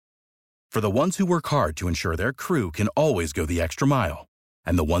For the ones who work hard to ensure their crew can always go the extra mile,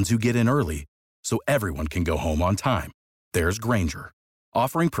 and the ones who get in early so everyone can go home on time, there's Grainger,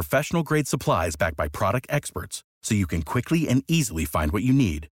 offering professional-grade supplies backed by product experts so you can quickly and easily find what you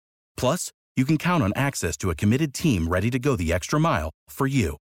need. Plus, you can count on access to a committed team ready to go the extra mile for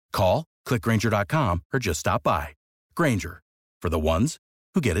you. Call, click Grainger.com, or just stop by. Grainger, for the ones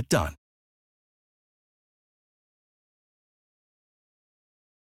who get it done.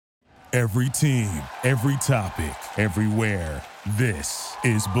 Every team, every topic, everywhere. This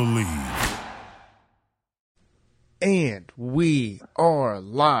is Believe. And we are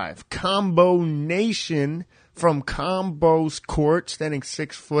live. Combo Nation from Combo's Court, standing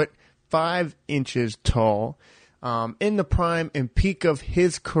 6'5" tall, in the prime and peak of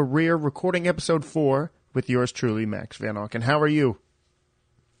his career, recording episode 4 with yours truly, Max Van Auken. How are you?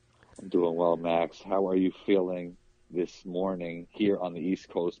 I'm doing well, Max. How are you feeling this morning here on the East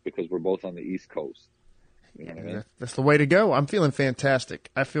Coast? Because we're both on the East Coast. You know what I mean? That's the way to go. I'm feeling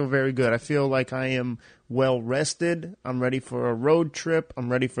fantastic. I feel very good. I feel like I am well rested. I'm ready for a road trip. I'm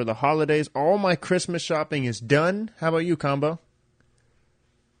ready for the holidays. All my Christmas shopping is done. How about you, Combo?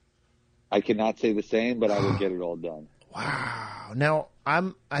 I cannot say the same, but I will get it all done. Wow. Now,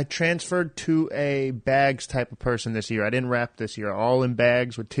 I transferred to a bags type of person this year. I didn't wrap this year. All in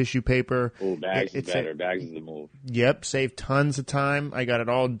bags with tissue paper. Oh, bags is better. Bags is the move. Yep. Saved tons of time. I got it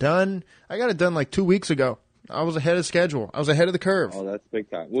all done. I got it done like 2 weeks ago. I was ahead of schedule. I was ahead of the curve. Oh, that's big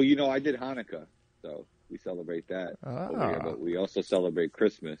time. Well, I did Hanukkah, so we celebrate that over here, but we also celebrate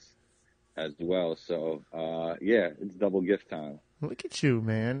Christmas as well. So, yeah, it's double gift time. Look at you,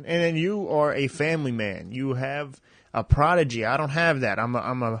 man. And then you are a family man. You have a prodigy. I don't have that.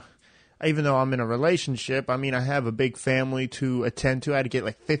 Even though I'm in a relationship, I have a big family to attend to. I had to get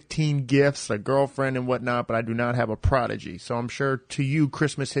like 15 gifts, a girlfriend and whatnot, but I do not have a prodigy. So I'm sure to you,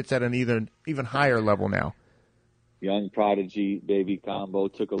 Christmas hits at an even higher level now. Young prodigy, baby Combo,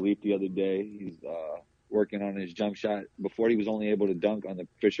 took a leap the other day. He's working on his jump shot. Before he was only able to dunk on the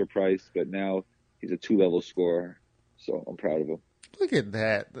Fisher-Price, but now he's a 2-level scorer. So I'm proud of him. Look at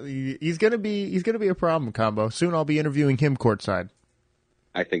that. He's gonna be a problem, Combo. Soon I'll be interviewing him courtside.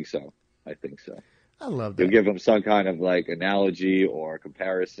 I think so. I love that. You'll give him some kind of like analogy or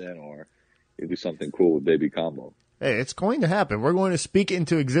comparison, or you do something cool with baby Combo. Hey, it's going to happen. We're going to speak it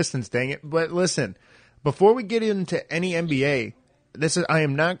into existence, dang it. But listen, before we get into any NBA, I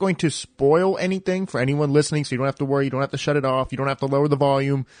am not going to spoil anything for anyone listening, so you don't have to worry. You don't have to shut it off. You don't have to lower the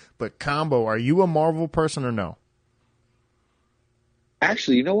volume. But Combo, are you a Marvel person or no?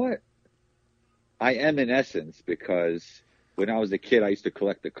 Actually, you know what? I am in essence, because when I was a kid, I used to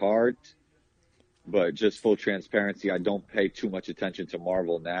collect the cards. But just full transparency, I don't pay too much attention to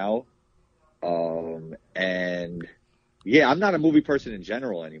Marvel now. And yeah, I'm not a movie person in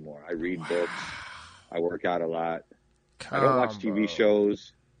general anymore. I read books. I work out a lot. Combo. I don't watch TV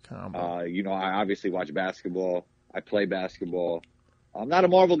shows. Combo. I obviously watch basketball. I play basketball. I'm not a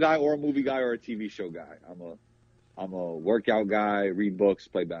Marvel guy or a movie guy or a TV show guy. I'm a workout guy, read books,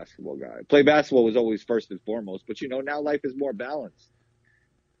 play basketball guy. Play basketball was always first and foremost, but now life is more balanced.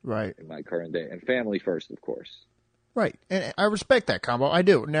 Right. In my current day. And family first, of course. Right. And I respect that, Combo. I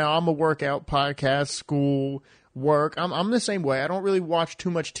do. Now, I'm a workout, podcast, school, work. I'm the same way. I don't really watch too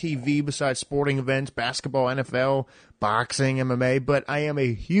much TV besides sporting events, basketball, NFL, boxing, MMA, but I am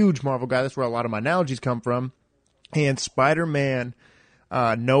a huge Marvel guy. That's where a lot of my analogies come from. And Spider-Man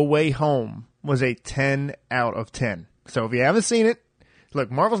No Way Home was a 10 out of 10. So if you haven't seen it, look,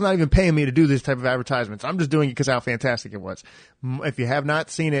 Marvel's not even paying me to do this type of advertisements. I'm just doing it because how fantastic it was. If you have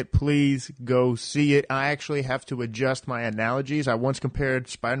not seen it, please go see it. I actually have to adjust my analogies. I once compared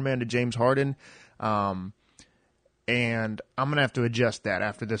Spider-Man to James Harden, and I'm going to have to adjust that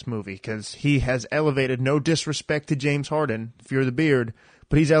after this movie because he has elevated, no disrespect to James Harden, Fear the Beard,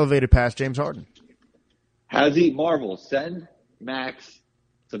 but he's elevated past James Harden. Has he? Marvel, send Max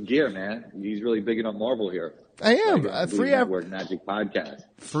some gear, man. He's really bigging up Marvel here. I am. Free Network Magic Podcast.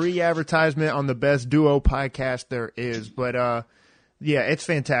 Free advertisement on the best duo podcast there is. But, yeah, it's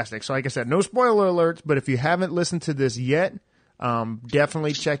fantastic. So, like I said, no spoiler alerts, but if you haven't listened to this yet,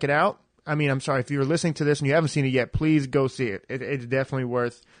 definitely check it out. I'm sorry, if you're listening to this and you haven't seen it yet, please go see it. It's definitely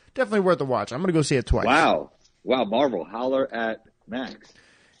worth the watch. I'm going to go see it twice. Wow, Marvel, holler at Max.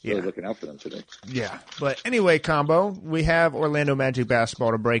 Really looking out for them today. Yeah. But anyway, Combo, we have Orlando Magic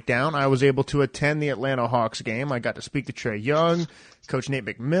basketball to break down. I was able to attend the Atlanta Hawks game. I got to speak to Trae Young, Coach Nate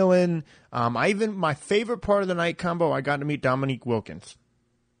McMillan. My favorite part of the night, Combo, I got to meet Dominique Wilkins.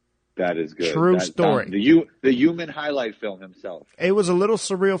 That is good. True story. The human highlight film himself. It was a little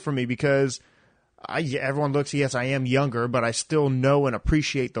surreal for me because everyone looks, yes, I am younger, but I still know and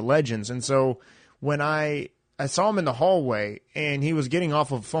appreciate the legends. And so when I saw him in the hallway and he was getting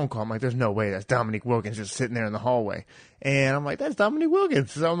off of a phone call, I'm like, there's no way that's Dominique Wilkins just sitting there in the hallway. And I'm like, that's Dominique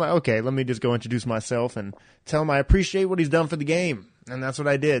Wilkins. So I'm like, okay, let me just go introduce myself and tell him I appreciate what he's done for the game. And that's what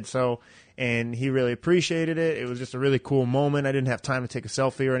I did. So, and he really appreciated it. It was just a really cool moment. I didn't have time to take a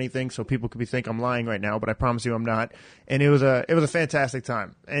selfie or anything, so people could think I'm lying right now, but I promise you I'm not. And it was a fantastic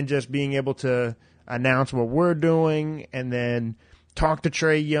time. And just being able to announce what we're doing and then talk to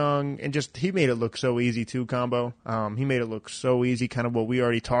Trae Young, and just he made it look so easy too, Combo. He made it look so easy, kind of what we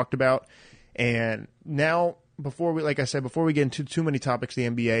already talked about. And now, before we get into too many topics of the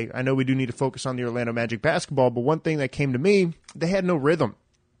NBA, I know we do need to focus on the Orlando Magic basketball, but one thing that came to me, they had no rhythm.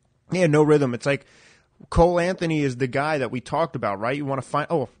 They had no rhythm. It's like Cole Anthony is the guy that we talked about, right? You want to find –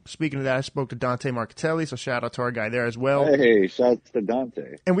 oh, speaking of that, I spoke to Dante Marchitelli, so shout out to our guy there as well. Hey, shout out to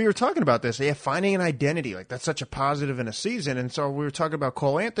Dante. And we were talking about this. Yeah, finding an identity. Like, that's such a positive in a season. And so we were talking about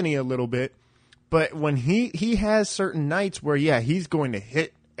Cole Anthony a little bit. But when he has certain nights where, yeah, he's going to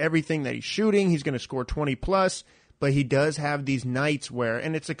hit everything that he's shooting. He's going to score 20+. But he does have these nights where –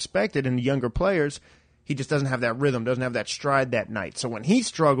 and it's expected in the younger players – he just doesn't have that rhythm, doesn't have that stride that night. So when he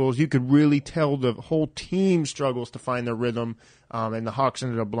struggles, you could really tell the whole team struggles to find their rhythm, and the Hawks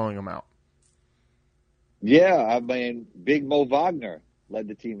ended up blowing them out. Yeah, I mean, Big Mo Wagner led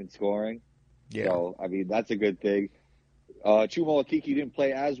the team in scoring. Yeah. So, I mean, that's a good thing. Chuma Okeke didn't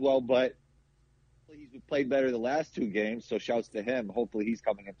play as well, but he's played better the last two games, so shouts to him. Hopefully he's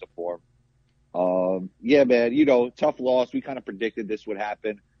coming into form. Yeah, man, tough loss. We kind of predicted this would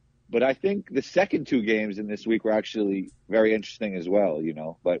happen. But I think the second two games in this week were actually very interesting as well,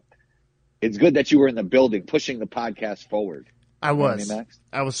 But it's good that you were in the building pushing the podcast forward. I was.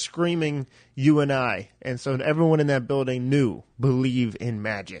 I was screaming UNI. And so everyone in that building believe in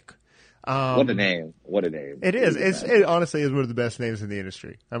Magic. What a name. What a name. It is. It honestly is one of the best names in the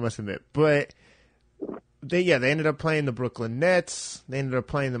industry, I must admit. But they ended up playing the Brooklyn Nets. They ended up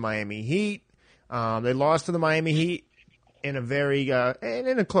playing the Miami Heat. They lost to the Miami Heat in a very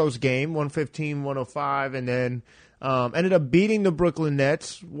in a close game, 115-105, and then ended up beating the Brooklyn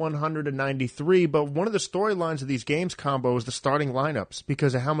Nets 100-93. But one of the storylines of these games, Combo, is the starting lineups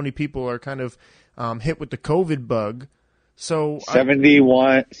because of how many people are kind of hit with the COVID bug. So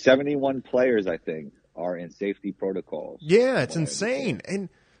 71 players, I think, are in safety protocols. Yeah, it's insane. And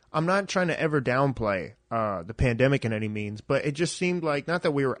I'm not trying to ever downplay the pandemic in any means, but it just seemed like, not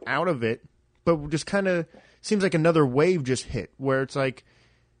that we were out of it, but just kind of seems like another wave just hit where it's like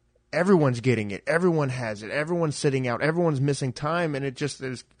everyone's getting it. Everyone has it. Everyone's sitting out. Everyone's missing time. And it just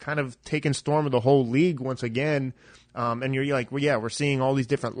is kind of taking storm of the whole league once again. And you're like, well, yeah, we're seeing all these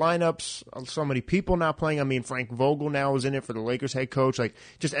different lineups. So many people not playing. I mean, Frank Vogel now is in it for the Lakers head coach. Like,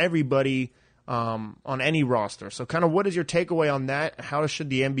 just everybody on any roster. So kind of what is your takeaway on that? How should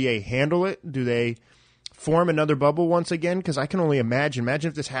the NBA handle it? Do they form another bubble once again? Because I can only imagine. Imagine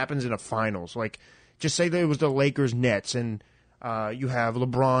if this happens in a finals. Like, just say that it was the Lakers Nets and you have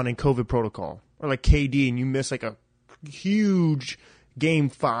LeBron and COVID protocol, or like KD and you miss like a huge Game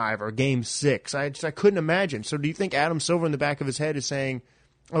 5 or Game 6. I couldn't imagine. So do you think Adam Silver in the back of his head is saying,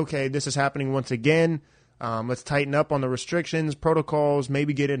 okay, this is happening once again. Let's tighten up on the restrictions, protocols,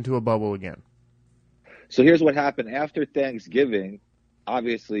 maybe get into a bubble again? So here's what happened. After Thanksgiving,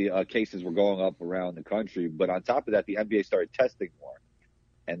 obviously cases were going up around the country. But on top of that, the NBA started testing more.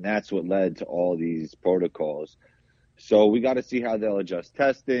 And that's what led to all these protocols. So we got to see how they'll adjust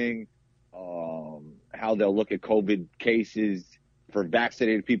testing, how they'll look at COVID cases for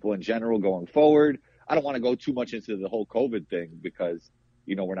vaccinated people in general going forward. I don't want to go too much into the whole COVID thing because,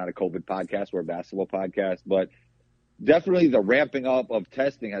 we're not a COVID podcast. We're a basketball podcast. But definitely the ramping up of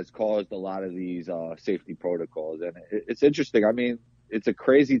testing has caused a lot of these safety protocols. And it's interesting. I mean, it's a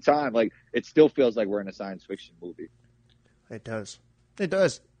crazy time. Like, it still feels like we're in a science fiction movie. It does. It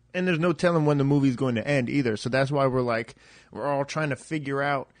does. And there's no telling when the movie's going to end either. So that's why we're all trying to figure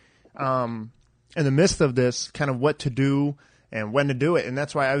out in the midst of this kind of what to do and when to do it. And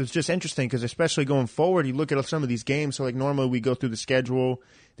that's why I was just interesting because especially going forward, you look at some of these games. So like normally we go through the schedule.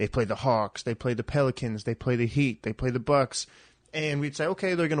 They play the Hawks. They play the Pelicans. They play the Heat. They play the Bucks. And we'd say,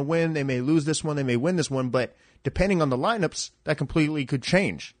 okay, they're going to win. They may lose this one. They may win this one. But depending on the lineups, that completely could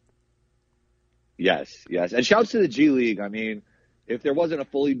change. Yes. And shouts to the G League. I mean, if there wasn't a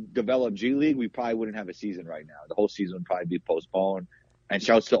fully developed G League, we probably wouldn't have a season right now. The whole season would probably be postponed. And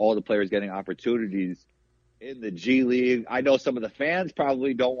shouts to all the players getting opportunities in the G League. I know some of the fans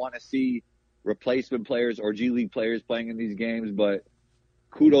probably don't want to see replacement players or G League players playing in these games, but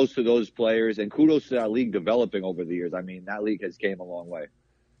kudos to those players and kudos to that league developing over the years. I mean, that league has came a long way.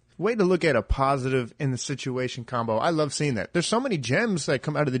 Way to look at a positive in the situation, Combo. I love seeing that. There's so many gems that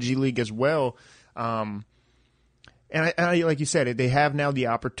come out of the G League as well. And I, like you said, they have now the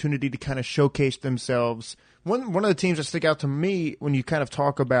opportunity to kind of showcase themselves. One of the teams that stick out to me when you kind of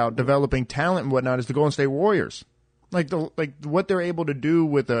talk about developing talent and whatnot is the Golden State Warriors. Like what they're able to do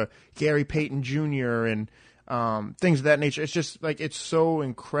with Gary Payton Jr. and things of that nature. It's just like it's so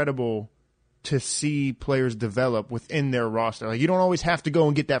incredible to see players develop within their roster. Like you don't always have to go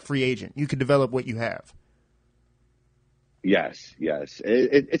and get that free agent. You could develop what you have. Yes.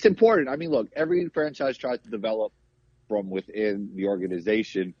 It's important. I mean, look, every franchise tries to develop from within the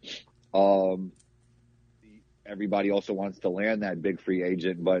organization. Everybody also wants to land that big free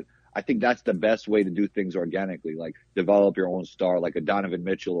agent, but I think that's the best way to do things organically, like develop your own star, like a Donovan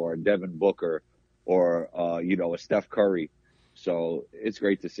Mitchell or a Devin Booker or, a Steph Curry. So it's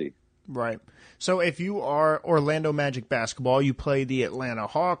great to see. Right. So if you are Orlando Magic basketball, you play the Atlanta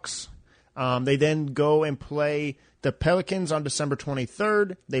Hawks. They then go and play the Pelicans on December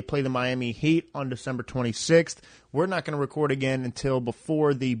 23rd. They play the Miami Heat on December 26th. We're not going to record again until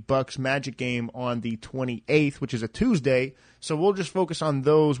before the Bucks Magic game on the 28th, which is a Tuesday. So we'll just focus on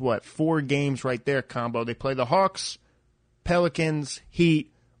those, 4 games right there, Combo. They play the Hawks, Pelicans,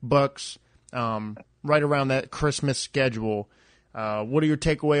 Heat, Bucks, right around that Christmas schedule. What are your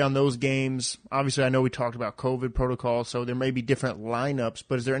takeaway on those games? Obviously, I know we talked about COVID protocol, so there may be different lineups,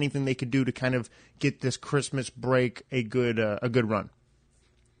 but is there anything they could do to kind of get this Christmas break a good run?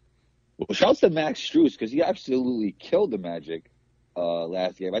 Well, shouts to Max Strus because he absolutely killed the Magic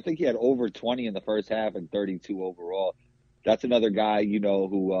last game. I think he had over 20 in the first half and 32 overall. That's another guy,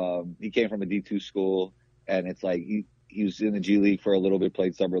 who he came from a D2 school, and it's like he was in the G League for a little bit,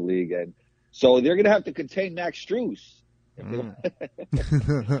 played Summer League, and so they're going to have to contain Max Strus. If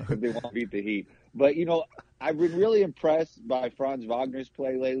they want to beat the Heat. But, I've been really impressed by Franz Wagner's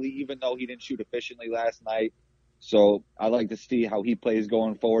play lately, even though he didn't shoot efficiently last night. So I like to see how he plays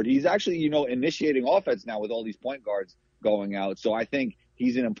going forward. He's actually, initiating offense now with all these point guards going out. So I think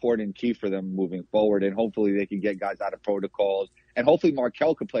he's an important key for them moving forward. And hopefully they can get guys out of protocols. And hopefully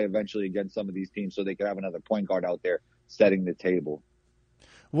Markelle could play eventually against some of these teams so they could have another point guard out there setting the table.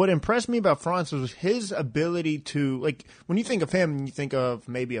 What impressed me about Franz was his ability to, when you think of him, you think of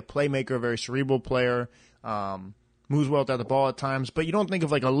maybe a playmaker, a very cerebral player, moves well without the ball at times, but you don't think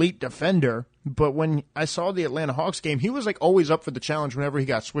of elite defender. But when I saw the Atlanta Hawks game, he was always up for the challenge whenever he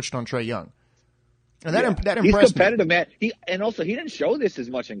got switched on Trae Young. And that impressed me. He's competitive, man. He didn't show this as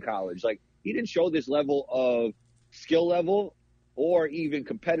much in college. He didn't show this level of skill level or even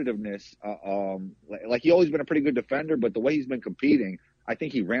competitiveness. He's always been a pretty good defender, but the way he's been competing, I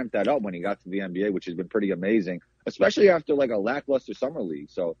think he ramped that up when he got to the NBA, which has been pretty amazing, especially after a lackluster summer league.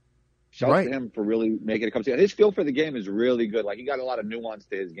 So shout out to him for really making it come together. His feel for the game is really good. He got a lot of nuance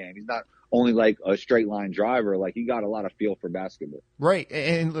to his game. He's not only a straight line driver. He got a lot of feel for basketball. Right.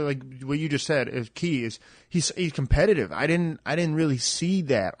 And what you just said is key is he's competitive. I didn't really see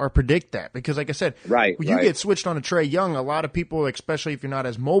that or predict that because like I said, when you get switched on to Trae Young, a lot of people, especially if you're not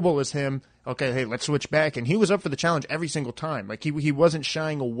as mobile as him, okay, hey, let's switch back. And he was up for the challenge every single time. He wasn't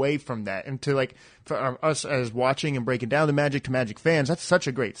shying away from that. And to for us as watching and breaking down the Magic to Magic fans, that's such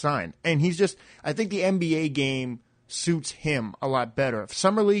a great sign. And I think the NBA game suits him a lot better.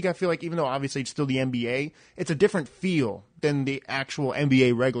 Summer League, I feel like even though obviously it's still the NBA, it's a different feel than the actual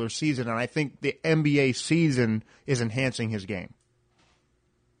NBA regular season. And I think the NBA season is enhancing his game.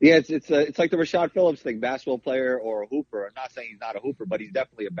 Yeah, it's like the Rashad Phillips thing, basketball player or a hooper. I'm not saying he's not a hooper, but he's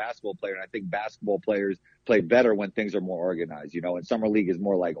definitely a basketball player. And I think basketball players play better when things are more organized, and Summer League is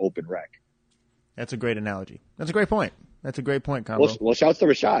more like open rec. That's a great analogy. That's a great point. Combo. Well, shouts to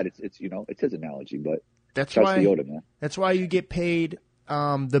Rashad. It's his analogy, but that's shouts why to Yoda, man. That's why you get paid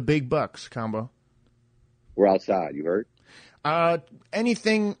the big bucks, Combo. We're outside. You heard?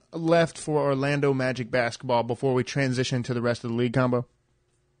 Anything left for Orlando Magic basketball before we transition to the rest of the league, Combo?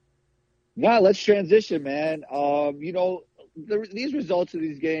 No, let's transition, man. These results of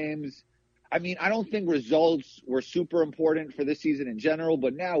these games, I don't think results were super important for this season in general,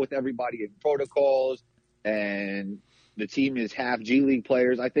 but now with everybody in protocols and the team is half G League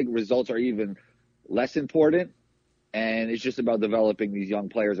players, I think results are even less important. And it's just about developing these young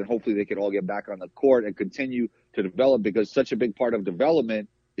players, and hopefully they can all get back on the court and continue to develop because such a big part of development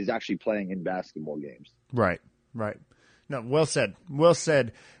is actually playing in basketball games. Right. No, well said.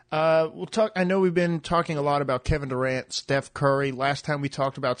 We'll talk. I know we've been talking a lot about Kevin Durant, Steph Curry. Last time we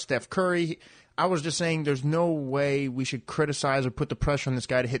talked about Steph Curry, I was just saying there's no way we should criticize or put the pressure on this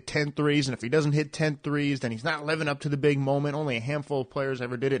guy to hit 10 threes. And if he doesn't hit 10 threes, then he's not living up to the big moment. Only a handful of players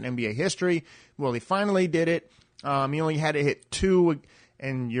ever did it in NBA history. Well, he finally did it. He only had to hit 2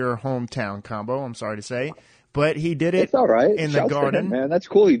 in your hometown, Combo. I'm sorry to say, but he did it. It's all right. In Shouts the to Garden. him, man. That's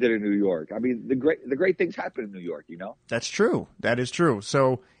cool. He did it in New York. I mean, the great things happen in New York. You know. That's true. That is true.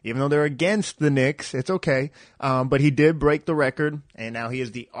 So even though they're against the Knicks, it's okay. But he did break the record, and now he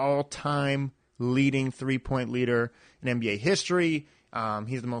is the all-time leading three-point leader in NBA history.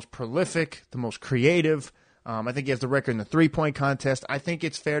 He's the most prolific, the most creative. I think he has the record in the three-point contest. I think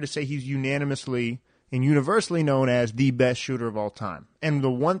it's fair to say he's unanimously and universally known as the best shooter of all time. And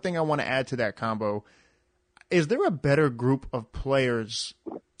the one thing I want to add to that, Combo, is there a better group of players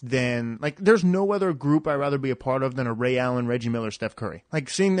than, like, there's no other group I'd rather be a part of than a Ray Allen, Reggie Miller, Steph Curry. Like,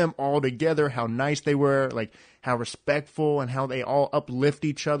 seeing them all together, how nice they were, like, how respectful and how they all uplift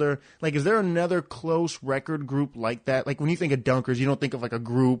each other. Like, is there another close record group like that? Like, when you think of dunkers, you don't think of, like, a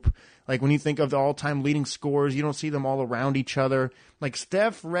group. Like, when you think of the all-time leading scorers, you don't see them all around each other. Like,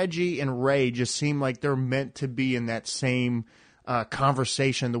 Steph, Reggie, and Ray just seem like they're meant to be in that same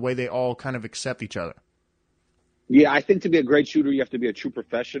conversation, the way they all kind of accept each other. Yeah, I think to be a great shooter, you have to be a true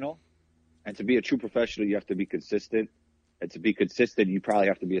professional. And to be a true professional, you have to be consistent. And to be consistent, you probably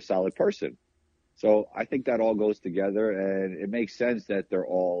have to be a solid person. So I think that all goes together, and it makes sense that they're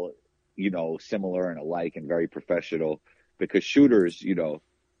all, similar and alike and very professional, because shooters,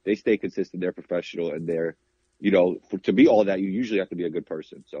 they stay consistent, they're professional, and they're, to be all that, you usually have to be a good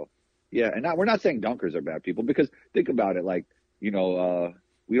person. So, yeah, and we're not saying dunkers are bad people, because think about it, like, we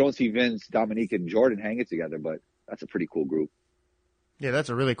don't see Vince, Dominique, and Jordan hanging together, but that's a pretty cool group. Yeah, that's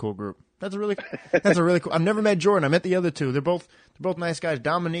a really cool group. That's a really cool. I've never met Jordan. I met the other two. They're both nice guys.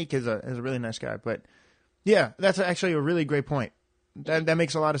 Dominique is a really nice guy. But yeah, that's actually a really great point. That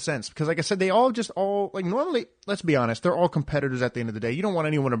makes a lot of sense, because like I said, they all like, normally, let's be honest, they're all competitors at the end of the day. You don't want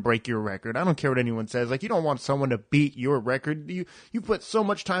anyone to break your record. I don't care what anyone says. Like, you don't want someone to beat your record. You put so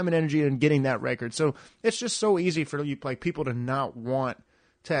much time and energy in getting that record. So it's just so easy for you, like, people to not want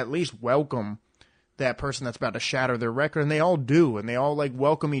to at least welcome that person that's about to shatter their record, and they all do, and they all, like,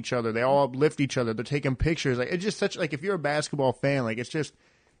 welcome each other. They all uplift each other. They're taking pictures. Like, it's just such, like, if you're a basketball fan, like, it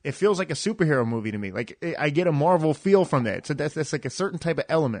feels like a superhero movie to me. Like, I get a Marvel feel from that. So that's like a certain type of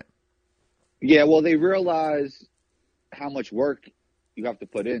element. Yeah, well, they realize how much work you have to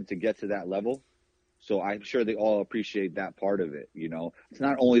put in to get to that level. So I'm sure they all appreciate that part of it. It's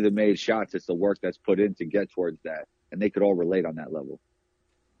not only the made shots, it's the work that's put in to get towards that, and they could all relate on that level.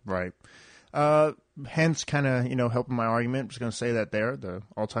 Right. Hence kind of, helping my argument. I'm just going to say that there, the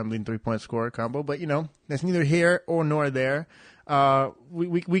all-time leading three-point scorer Combo. But, that's neither here or nor there.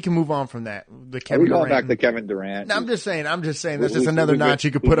 We can move on from that. The Kevin Durant. Durant. Back to Kevin Durant. No, I'm just saying. That's just another notch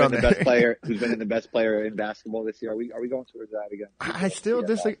you could put on there. Who's been the best player in basketball this year? Are we going towards that again? I still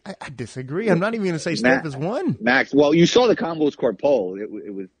disagree. I disagree. I'm not even going to say Steph is one. Max, well, you saw the Combos Court poll.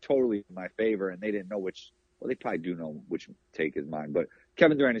 It was totally in my favor, and they didn't know which. Well, they probably do know which take is mine, but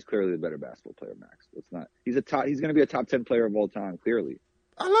Kevin Durant is clearly the better basketball player, Max. Let's not. He's going to be a top 10 player of all time, clearly.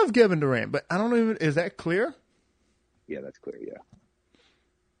 I love Kevin Durant, but I don't even. Is that clear? Yeah, that's clear. Yeah.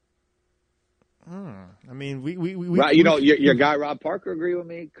 I mean, we right, your guy Rob Parker agree with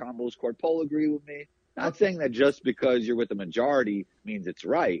me. Combos Court poll agree with me. Not saying that just because you're with the majority means it's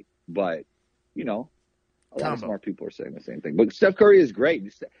right, but a lot of smart people are saying the same thing. But Steph Curry is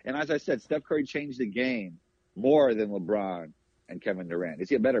great, and as I said, Steph Curry changed the game more than LeBron and Kevin Durant. Is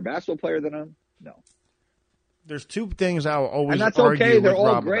he a better basketball player than him? No. There's two things I will always and that's argue okay. They're with all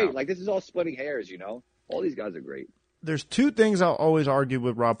Rob great. about. Like, this is all splitting hairs. All these guys are great. There's two things I'll always argue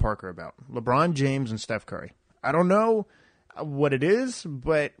with Rob Parker about: LeBron James and Steph Curry. I don't know what it is,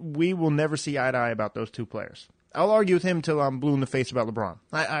 but we will never see eye to eye about those two players. I'll argue with him till I'm blue in the face about LeBron.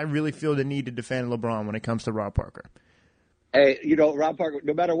 I really feel the need to defend LeBron when it comes to Rob Parker. Hey, Rob Parker,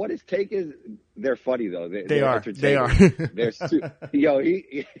 no matter what his take is, they're funny, though. They are. They're he's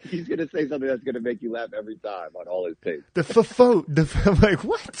going to say something that's going to make you laugh every time on all his takes. I'm like,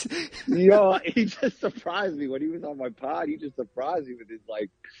 what? He just surprised me. When he was on my pod, he just surprised me with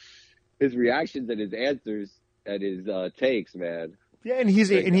his reactions and his answers and his takes, man. Yeah, and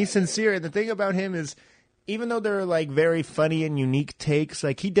he's sincere. And the thing about him is, even though they're, like, very funny and unique takes,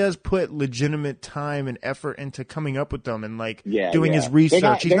 like, he does put legitimate time and effort into coming up with them and, like, doing his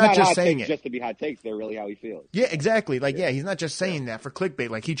research. He's not just saying it just to be hot takes. They're really how he feels. Yeah, exactly. Like, he's not just saying that for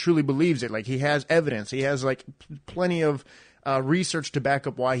clickbait. Like, he truly believes it. Like, he has evidence. He has, like, plenty of research to back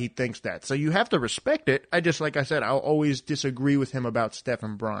up why he thinks that. So you have to respect it. Like I said, I'll always disagree with him about Steph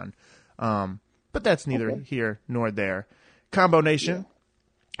and Bron. But that's neither here nor there. Combo Nation.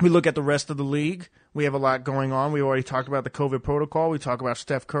 We look at the rest of the league. We have a lot going on. We already talked about the COVID protocol. We talk about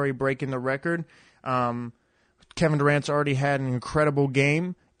Steph Curry breaking the record. Kevin Durant's already had an incredible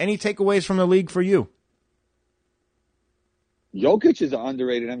game. Any takeaways from the league for you? Jokic is an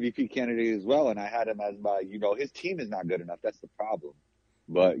underrated MVP candidate as well, and I had him as my, his team is not good enough. That's the problem.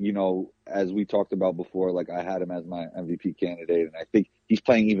 But, as we talked about before, like I had him as my MVP candidate, and I think he's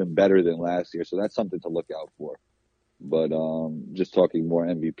playing even better than last year. So that's something to look out for. But just talking more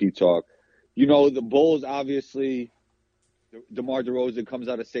MVP talk, the Bulls, obviously, DeMar DeRozan comes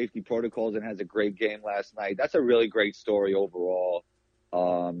out of safety protocols and has a great game last night. That's a really great story overall.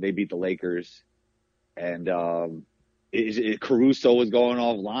 They beat the Lakers. And Caruso was going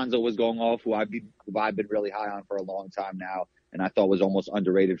off. Lonzo was going off, who I've been really high on for a long time now, and I thought was almost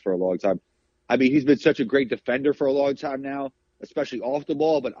underrated for a long time. I mean, he's been such a great defender for a long time now, especially off the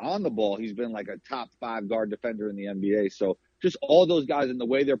ball, but on the ball, he's been like a top 5 guard defender in the NBA. So just all those guys and the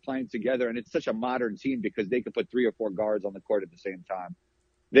way they're playing together, and it's such a modern team because they can put 3 or 4 guards on the court at the same time.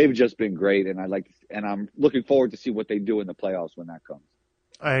 They've just been great, and I'm looking forward to see what they do in the playoffs when that comes.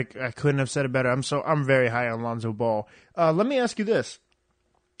 I couldn't have said it better. I'm very high on Lonzo Ball. Let me ask you this: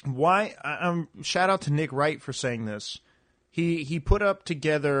 why? Shout out to Nick Wright for saying this. He put up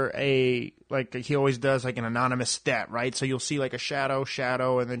together like he always does, like an anonymous stat, right? So you'll see like a shadow,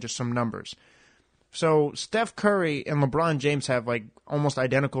 and then just some numbers. So Steph Curry and LeBron James have like almost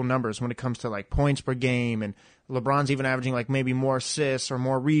identical numbers when it comes to like points per game, and LeBron's even averaging like maybe more assists or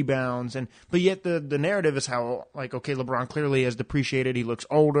more rebounds, but yet the narrative is how like, okay, LeBron clearly has depreciated, he looks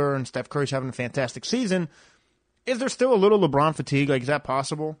older, and Steph Curry's having a fantastic season. Is there still a little LeBron fatigue? Like, is that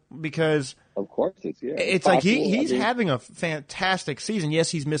possible? Because of course it's like he's having a fantastic season. Yes,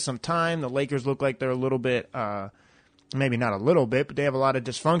 he's missed some time. The Lakers look like they're a little bit, maybe not a little bit, but they have a lot of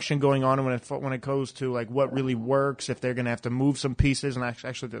dysfunction going on when it goes to like what really works. If they're going to have to move some pieces, and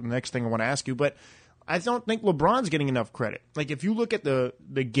actually the next thing I want to ask you, but I don't think LeBron's getting enough credit. Like, if you look at the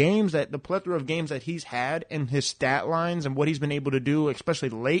games the plethora of games that he's had and his stat lines and what he's been able to do, especially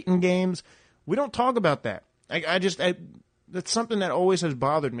late in games, we don't talk about that. That's something that always has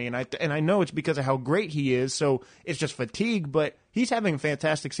bothered me, and I know it's because of how great he is. So it's just fatigue, but he's having a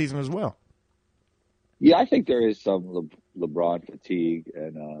fantastic season as well. Yeah, I think there is some LeBron fatigue,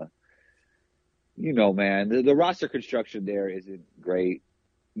 and man, the roster construction there isn't great.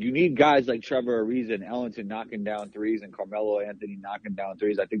 You need guys like Trevor Ariza and Ellington knocking down threes, and Carmelo Anthony knocking down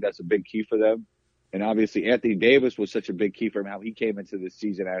threes. I think that's a big key for them. And obviously Anthony Davis was such a big key for him, how he came into this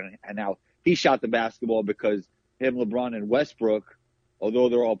season and how he shot the basketball, because him, LeBron, and Westbrook, although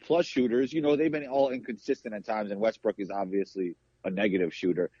they're all plus shooters, they've been all inconsistent at times, and Westbrook is obviously a negative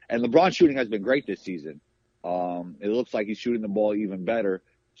shooter. And LeBron's shooting has been great this season. It looks like he's shooting the ball even better,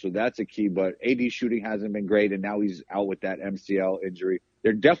 so that's a key. But AD's shooting hasn't been great, and now he's out with that MCL injury.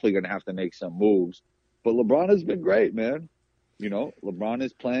 They're definitely going to have to make some moves. But LeBron has been great, man. LeBron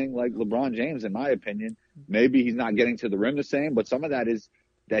is playing like LeBron James, in my opinion. Maybe he's not getting to the rim the same, but some of that is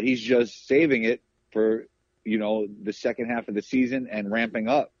that he's just saving it for, the second half of the season and ramping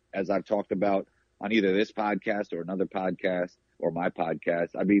up, as I've talked about on either this podcast or another podcast or my podcast.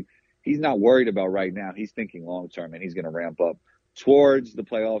 I mean, he's not worried about right now. He's thinking long term, and he's going to ramp up towards the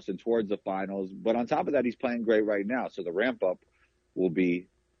playoffs and towards the finals. But on top of that, he's playing great right now. So the ramp up will be,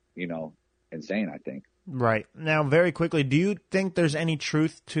 insane, I think. Right. Now, very quickly, do you think there's any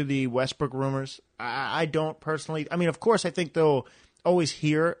truth to the Westbrook rumors? I don't personally. I mean, of course, I think they'll always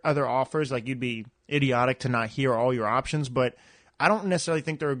hear other offers. Like, you'd be idiotic to not hear all your options, but I don't necessarily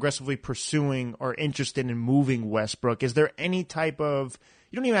think they're aggressively pursuing or interested in moving Westbrook. Is there any type of,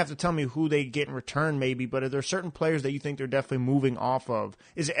 you don't even have to tell me who they get in return maybe, but are there certain players that you think they're definitely moving off of?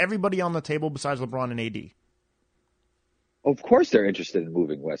 Is everybody on the table besides LeBron and AD? Of course they're interested in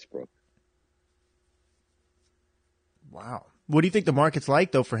moving Westbrook. Wow. What do you think the market's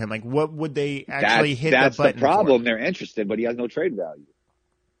like, though, for him? Like, what would they actually hit the button for? That's the problem. They're interested, but he has no trade value.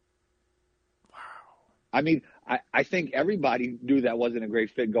 Wow. I mean, I think everybody knew that wasn't a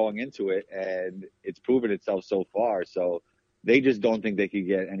great fit going into it, and it's proven itself so far. So they just don't think they could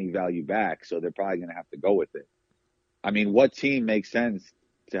get any value back, so they're probably going to have to go with it. I mean, what team makes sense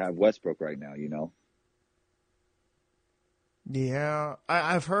to have Westbrook right now, Yeah,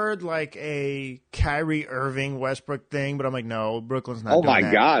 I've heard like a Kyrie Irving Westbrook thing, but I'm like, no, Brooklyn's not. Oh doing my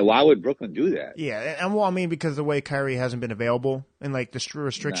that. God, why would Brooklyn do that? Yeah, and well, I mean, because the way Kyrie hasn't been available and like the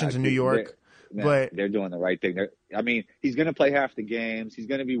restrictions in New York. But they're doing the right thing. He's going to play half the games. He's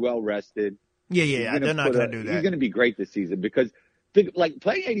going to be well rested. Yeah, they're not going to do that. He's going to be great this season because,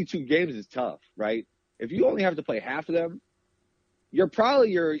 playing 82 games is tough, right? If you only have to play half of them, you're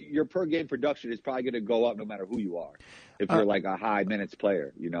probably your per game production is probably going to go up no matter who you are. If you're like a high minutes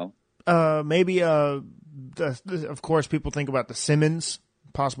player, Maybe of course people think about the Simmons,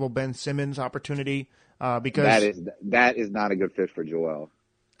 possible Ben Simmons opportunity because that is not a good fit for Joel.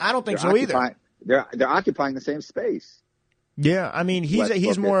 I don't think so either. They're occupying the same space. Yeah, I mean,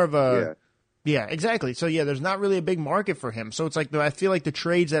 he's more of a Yeah. yeah, exactly. So yeah, there's not really a big market for him. So it's like I feel like the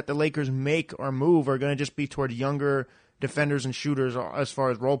trades that the Lakers make or move are going to just be toward younger defenders and shooters as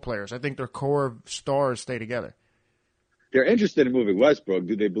far as role players. I think their core stars stay together. They're interested in moving Westbrook.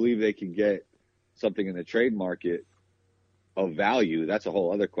 Do they believe they can get something in the trade market of value? That's a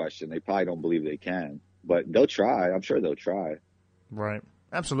whole other question. They probably don't believe they can, but they'll try. I'm sure they'll try. Right.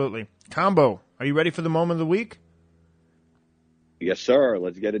 Absolutely. Combo, are you ready for the moment of the week? Yes, sir.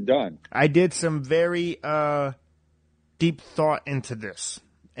 Let's get it done. I did some very deep thought into this.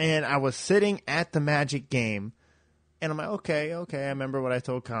 And I was sitting at the Magic game, and I'm like, okay, I remember what I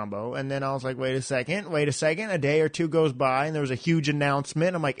told Combo. And then I was like, wait a second. A day or two goes by, and there was a huge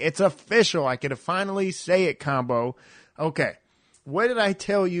announcement. I'm like, it's official. I could finally say it, Combo. Okay. What did I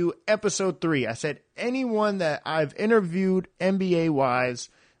tell you? Episode 3. I said anyone that I've interviewed NBA-wise,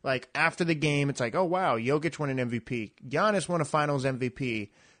 like after the game, it's like, oh, wow, Jokic won an MVP. Giannis won a Finals MVP.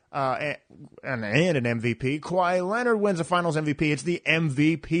 And an MVP. Kawhi Leonard wins a Finals MVP. It's the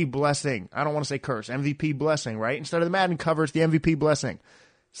MVP blessing. I don't want to say curse. MVP blessing, right? Instead of the Madden cover, it's the MVP blessing.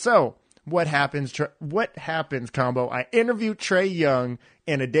 So what happens? Combo? I interview Trae Young,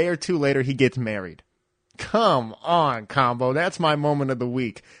 and a day or two later, he gets married. Come on, Combo. That's my moment of the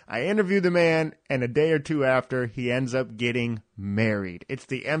week. I interview the man, and a day or two after, he ends up getting married. It's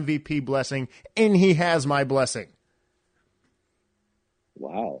the MVP blessing, and he has my blessing.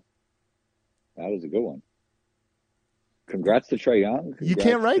 Wow. That was a good one. Congrats to Trae Young. You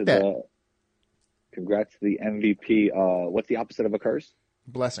can't write that. Congrats to the MVP. What's the opposite of a curse?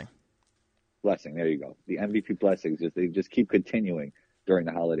 Blessing. Blessing. There you go. The MVP blessings. They just keep continuing during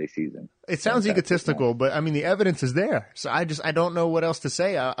the holiday season. It sounds egotistical, but I mean, the evidence is there. So I don't know what else to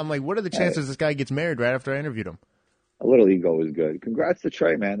say. I'm like, what are the chances this guy gets married right after I interviewed him? A little ego is good. Congrats to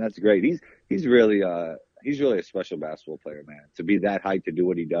Trae, man. That's great. He's really a special basketball player, man. To be that height, to do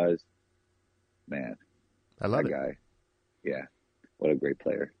what he does, man. I love that guy. Yeah. What a great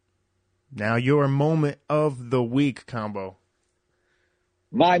player. Now your moment of the week, Combo.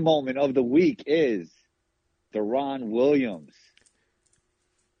 My moment of the week is Deron Williams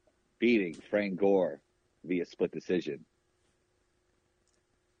beating Frank Gore via split decision.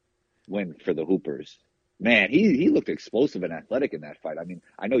 Win for the Hoopers. Man, he looked explosive and athletic in that fight. I mean,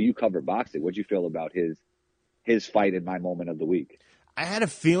 I know you cover boxing. What'd you feel about his fight in my moment of the week? I had a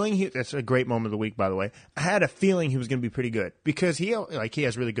feeling that's a great moment of the week, by the way. I had a feeling he was going to be pretty good because he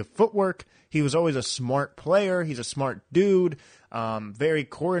has really good footwork. He was always a smart player. He's a smart dude, very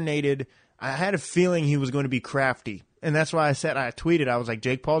coordinated. I had a feeling he was going to be crafty. And that's why I tweeted, I was like,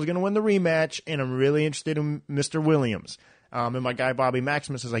 Jake Paul's going to win the rematch, and I'm really interested in Mr. Williams. And my guy Bobby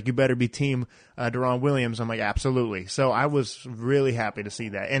Maximus is like, you better be team Deron Williams. I'm like, absolutely. So I was really happy to see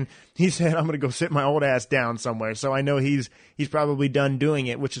that. And he said, I'm going to go sit my old ass down somewhere. So I know he's probably done doing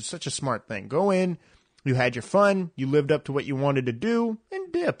it, which is such a smart thing. Go in, you had your fun, you lived up to what you wanted to do,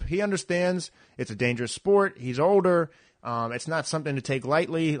 and dip. He understands it's a dangerous sport. He's older. It's not something to take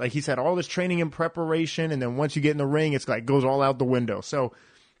lightly. Like he's had all this training and preparation, and then once you get in the ring, it's like goes all out the window. So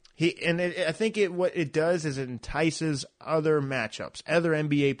I think what it does is it entices other matchups, other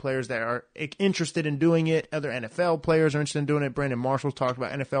NBA players that are interested in doing it, other NFL players are interested in doing it. Brandon Marshall talked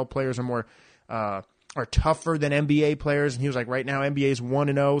about NFL players are more are tougher than NBA players, and he was like, right now NBA is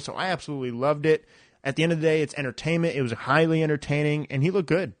 1-0, so I absolutely loved it. At the end of the day, it's entertainment. It was highly entertaining, and he looked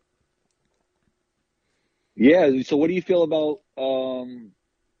good. Yeah, so what do you feel about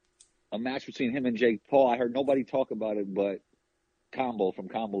a match between him and Jake Paul? I heard nobody talk about it, but Combo from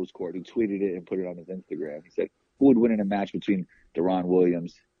Combo's Court, who tweeted it and put it on his Instagram. He said, who would win in a match between Deron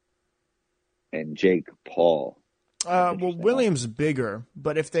Williams and Jake Paul? Well, Williams is bigger,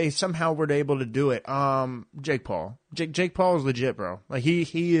 but if they somehow were able to do it, Jake Paul. Jake Paul is legit, bro. Like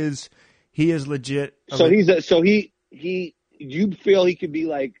he is legit. So you feel he could be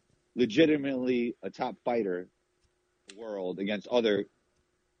like legitimately a top fighter in the world against other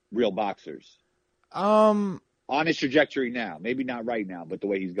real boxers? On his trajectory now. Maybe not right now, but the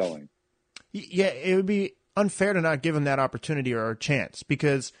way he's going. Yeah, it would be unfair to not give him that opportunity or a chance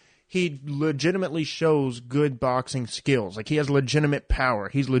because he legitimately shows good boxing skills. Like he has legitimate power.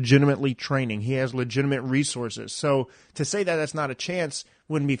 He's legitimately training. He has legitimate resources. So to say that that's not a chance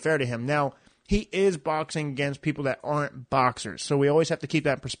wouldn't be fair to him. Now, he is boxing against people that aren't boxers. So we always have to keep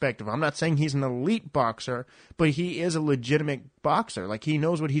that in perspective. I'm not saying he's an elite boxer, but he is a legitimate boxer. Like he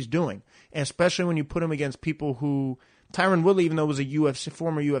knows what he's doing. And especially when you put him against people who Tyron Woodley, even though he was a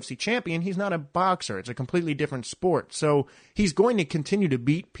former UFC champion, he's not a boxer. It's a completely different sport. So he's going to continue to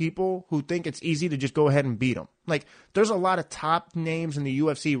beat people who think it's easy to just go ahead and beat them. Like there's a lot of top names in the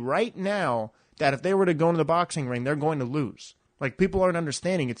UFC right now that if they were to go into the boxing ring, they're going to lose. Like, people aren't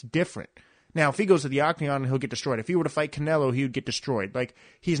understanding it's different. Now, if he goes to the octagon, he'll get destroyed. If he were to fight Canelo, he would get destroyed. Like,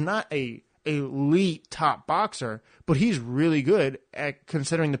 he's not a elite top boxer, but he's really good at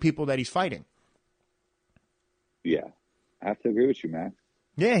considering the people that he's fighting. Yeah, I have to agree with you, man.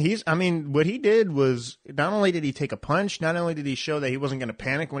 Yeah, what he did was, not only did he take a punch, not only did he show that he wasn't going to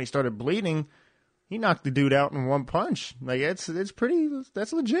panic when he started bleeding, he knocked the dude out in one punch. Like, that's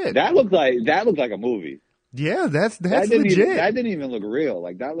legit. That looked like a movie. Yeah, that's legit. That didn't even look real.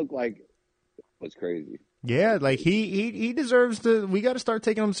 Like, that looked like, it was crazy. Yeah, like he deserves to. We got to start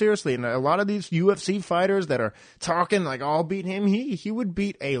taking him seriously. And a lot of these UFC fighters that are talking like, "I'll beat him," he would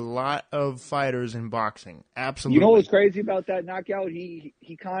beat a lot of fighters in boxing. Absolutely. You know what's crazy about that knockout? He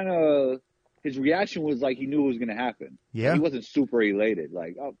kind of, his reaction was like he knew it was going to happen. Yeah, he wasn't super elated.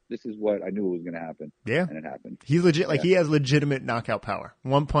 Like, oh, this is what I knew was going to happen. Yeah, and it happened. He's legit. Like, he has legitimate knockout power.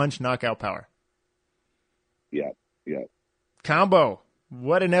 One punch knockout power. Yeah. Combo.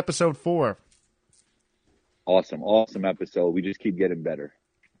 What an episode 4. Awesome episode. We just keep getting better.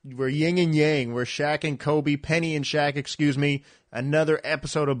 We're yin and yang. We're Shaq and Kobe, Penny and Shaq, excuse me. Another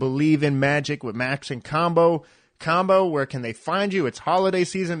episode of Believe in Magic with Max and Combo. Combo, where can they find you? It's holiday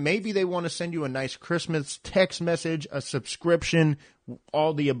season. Maybe they want to send you a nice Christmas text message, a subscription,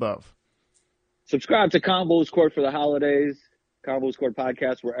 all the above. Subscribe to Combo's Court for the holidays. Combo's Court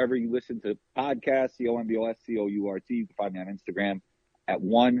podcast, wherever you listen to podcasts, COMBOS, COURT. You can find me on Instagram at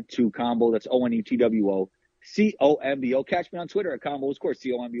 12combo. That's ONETWO. COMBO. Catch me on Twitter at Combos Court,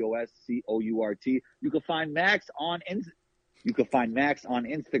 COMBOS, COURT. You can find Max on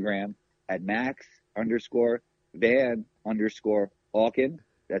Instagram at Max_Van_Auken.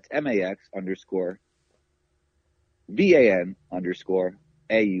 That's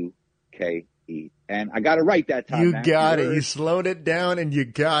MAX_VAN_AUKE. And I got it right that time. You got it. You slowed it down and you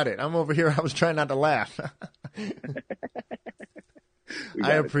got it. I'm over here. I was trying not to laugh.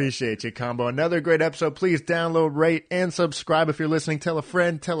 I appreciate you, Combo. Another great episode. Please download, rate, and subscribe if you're listening. Tell a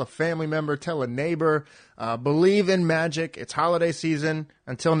friend, tell a family member, tell a neighbor. Believe in magic. It's holiday season.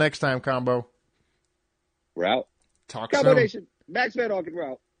 Until next time, Combo. We're out. Talk Combo soon. Nation. Max Van Auken, we're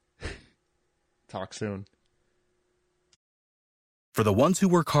out. Talk soon. For the ones who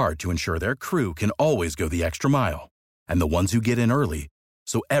work hard to ensure their crew can always go the extra mile, and the ones who get in early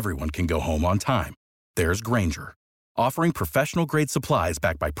so everyone can go home on time, there's Grainger, offering professional-grade supplies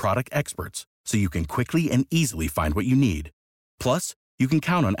backed by product experts so you can quickly and easily find what you need. Plus, you can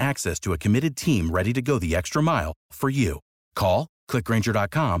count on access to a committed team ready to go the extra mile for you. Call, click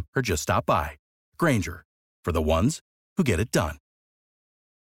Grainger.com, or just stop by. Grainger, for the ones who get it done.